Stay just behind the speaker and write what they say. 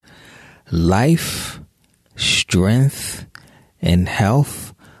Life, Strength, and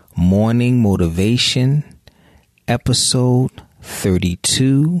Health Morning Motivation, Episode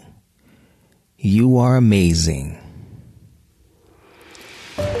 32. You are amazing.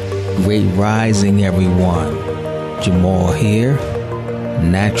 Great rising, everyone. Jamal here,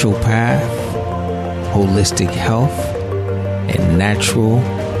 naturopath, holistic health, and natural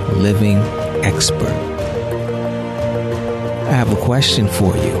living expert. I have a question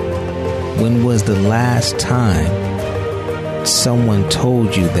for you. When was the last time someone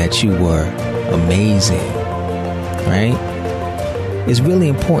told you that you were amazing? Right? It's really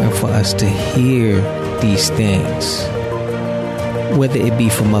important for us to hear these things, whether it be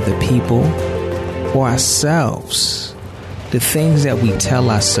from other people or ourselves. The things that we tell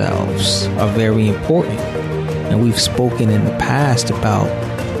ourselves are very important. And we've spoken in the past about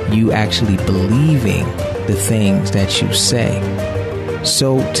you actually believing the things that you say.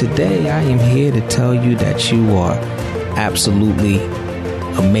 So today I am here to tell you that you are absolutely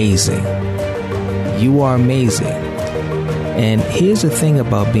amazing. You are amazing. And here's the thing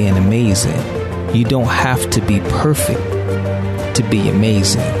about being amazing. You don't have to be perfect to be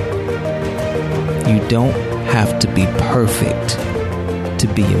amazing. You don't have to be perfect to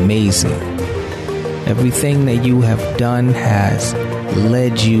be amazing. Everything that you have done has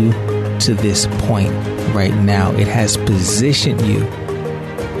led you to this point right now. It has positioned you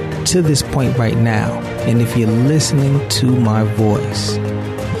to this point right now. And if you're listening to my voice,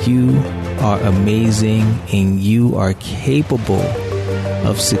 you are amazing and you are capable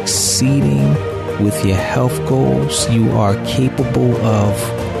of succeeding with your health goals. You are capable of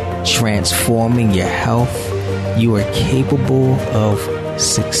transforming your health. You are capable of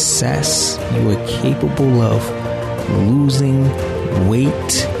success. You are capable of losing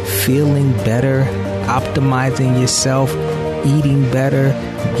weight, feeling better, optimizing yourself, eating better,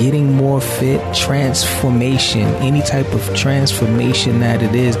 getting more fit, transformation, any type of transformation that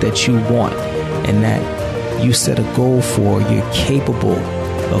it is that you want and that you set a goal for. You're capable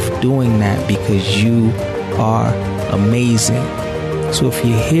of doing that because you are amazing. So if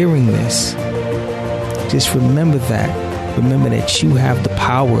you're hearing this, just remember that. Remember that you have the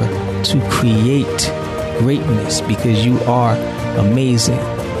power to create greatness because you are amazing.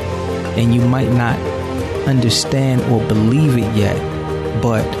 And you might not understand or believe it yet,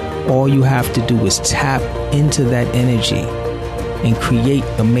 but all you have to do is tap into that energy and create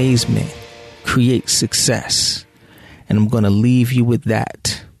amazement, create success. And I'm going to leave you with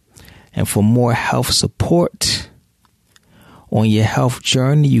that. And for more health support on your health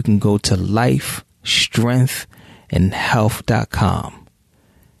journey, you can go to lifestrengthandhealth.com.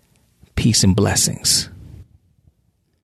 Peace and blessings.